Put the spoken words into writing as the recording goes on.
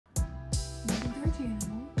you.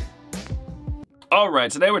 All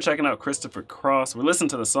right, today we're checking out Christopher Cross. We're listening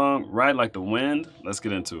to the song Ride Like the Wind. Let's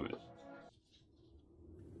get into it.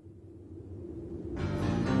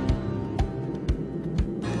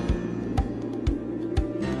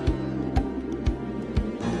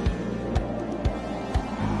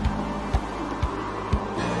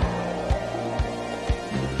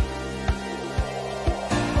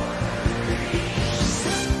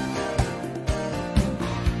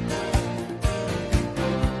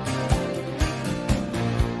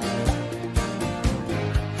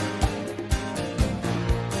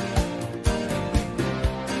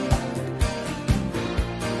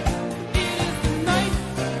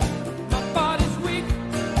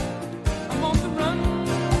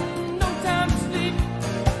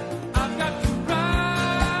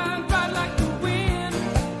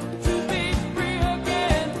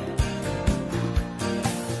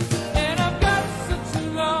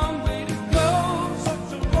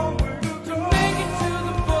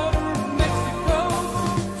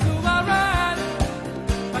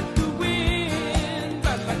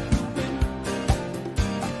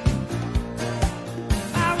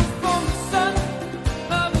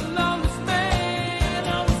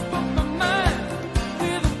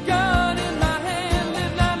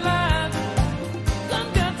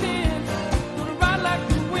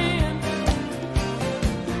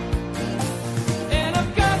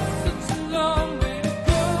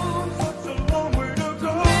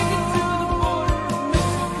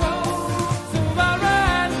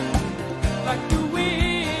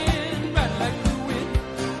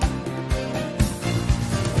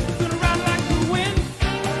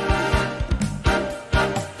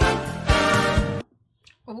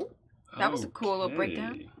 That was a cool little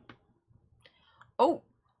breakdown. Oh.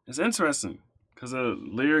 It's interesting because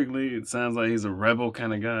lyrically it sounds like he's a rebel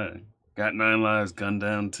kind of guy. Got 9 lives, gunned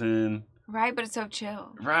down 10. Right, but it's so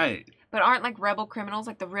chill. Right. But aren't like rebel criminals,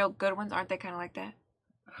 like the real good ones, aren't they kind of like that?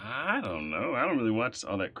 I don't know. I don't really watch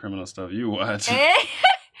all that criminal stuff you watch.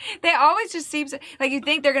 They always just seem like you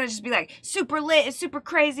think they're going to just be like super lit and super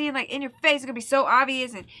crazy and like in your face. It's going to be so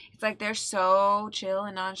obvious. And it's like they're so chill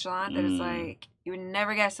and nonchalant that it's like you would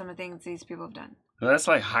never guess some of the things these people have done. Well, that's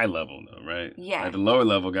like high level though, right? Yeah. Like the lower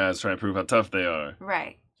level guys try to prove how tough they are.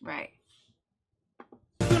 Right, right.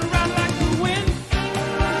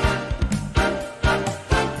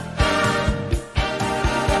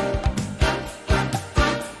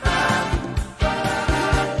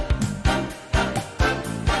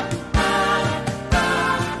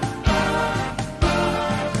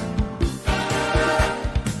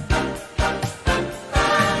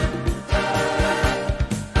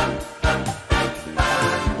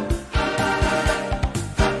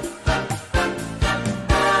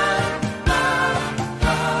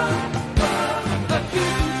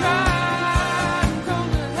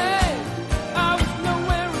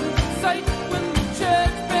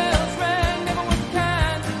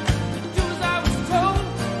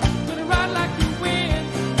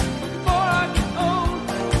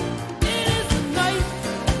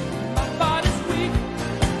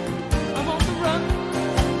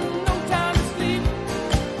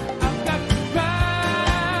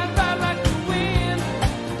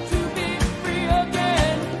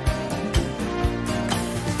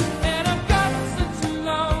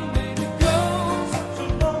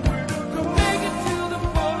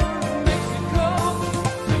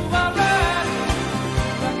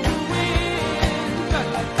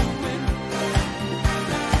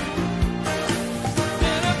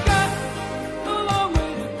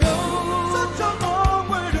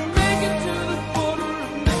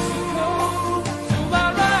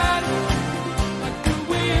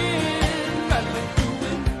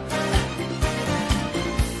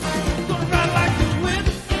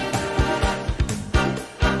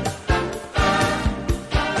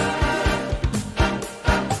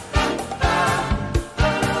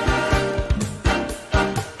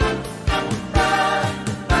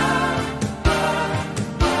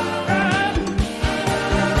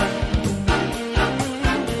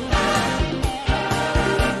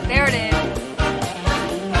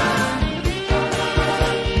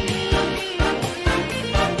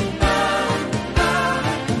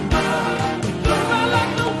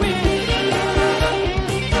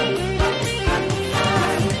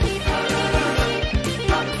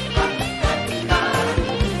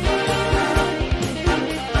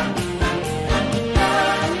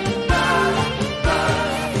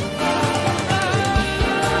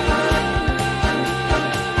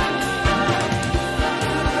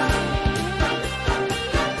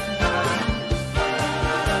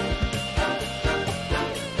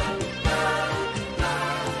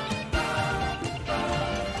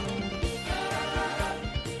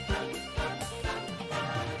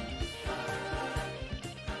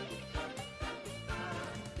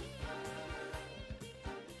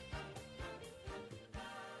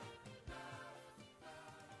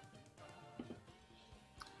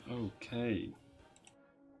 Okay.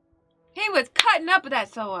 He was cutting up with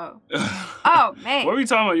that solo. Oh, man. What were you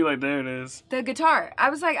talking about? You like, there it is. The guitar. I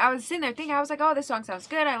was sitting there thinking, I was like, oh, this song sounds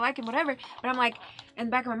good. I like it, whatever. But I'm like, in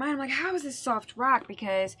the back of my mind, I'm like, how is this soft rock?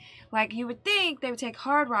 Because, like, you would think they would take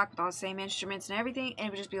hard rock with all the same instruments and everything, and it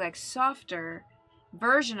would just be, like, softer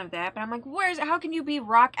version of that. But I'm like, how can you be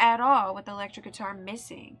rock at all with the electric guitar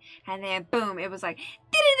missing? And then, boom, it was like,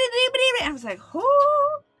 and I was like, whoo.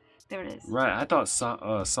 There it is. Right. I thought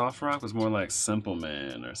soft rock was more like Simple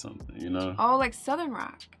Man or something, you know? Oh, like Southern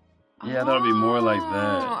rock. Yeah, I thought it'd be more like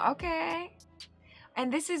that. Okay.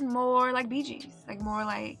 And this is more like Bee Gees. Like more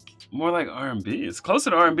like R&B. It's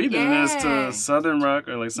closer to R&B than it is to Southern rock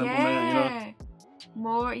or like Simple Man, you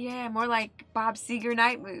know? More like Bob Seger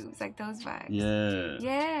Night Moves, like those vibes. Yeah.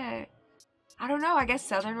 Yeah. I don't know. I guess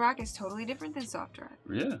Southern rock is totally different than soft rock.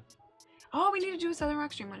 Yeah. Oh, we need to do a Southern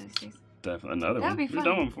rock stream one of these days. Definitely another one. That'd be fun. We've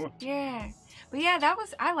done one before. Yeah. But yeah,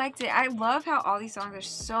 I liked it. I love how all these songs are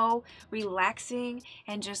so relaxing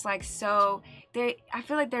and just like I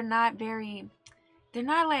feel like they're not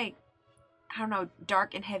like, I don't know,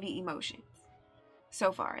 dark and heavy emotions.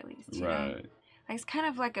 So far, at least. You know? Like, it's kind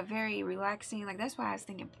of like a very relaxing, like, that's why I was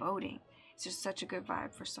thinking boating. It's just such a good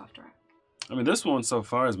vibe for soft rock. I mean, this one so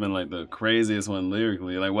far has been like the craziest one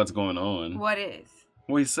lyrically. Like, what's going on? What is?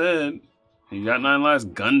 Well, he said he got 9 lives,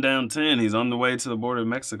 gunned down 10. He's on the way to the border of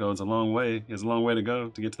Mexico. It's a long way. He has a long way to go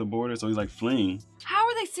to get to the border. So he's like fleeing. How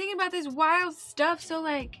are they singing about this wild stuff so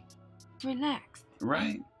like relaxed?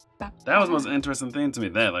 Right. That was the most interesting thing to me.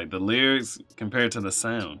 That like the lyrics compared to the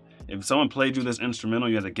sound. If someone played you this instrumental,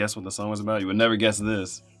 you had to guess what the song was about. You would never guess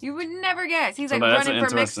this. You would never guess. He's so like running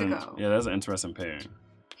for Mexico. Yeah, that's an interesting pairing.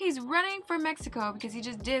 He's running for Mexico because he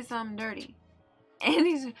just did something dirty. And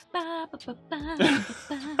he's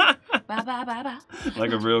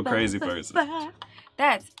like a real crazy person.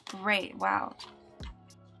 That's great. Wow.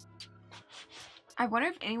 I wonder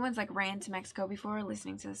if anyone's like ran to Mexico before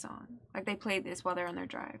listening to the song. Like they played this while they're on their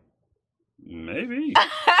drive. Maybe.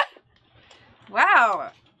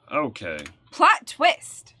 Wow. Okay. Plot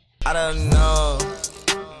twist. I don't know.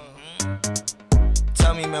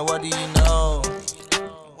 Tell me, man, what do you know?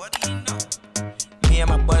 What do you know? Me and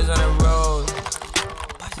my boys on the road.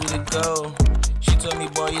 Who to go? She told me,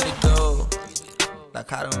 boy, you to go.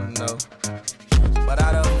 Like, I don't know. But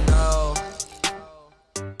I don't know.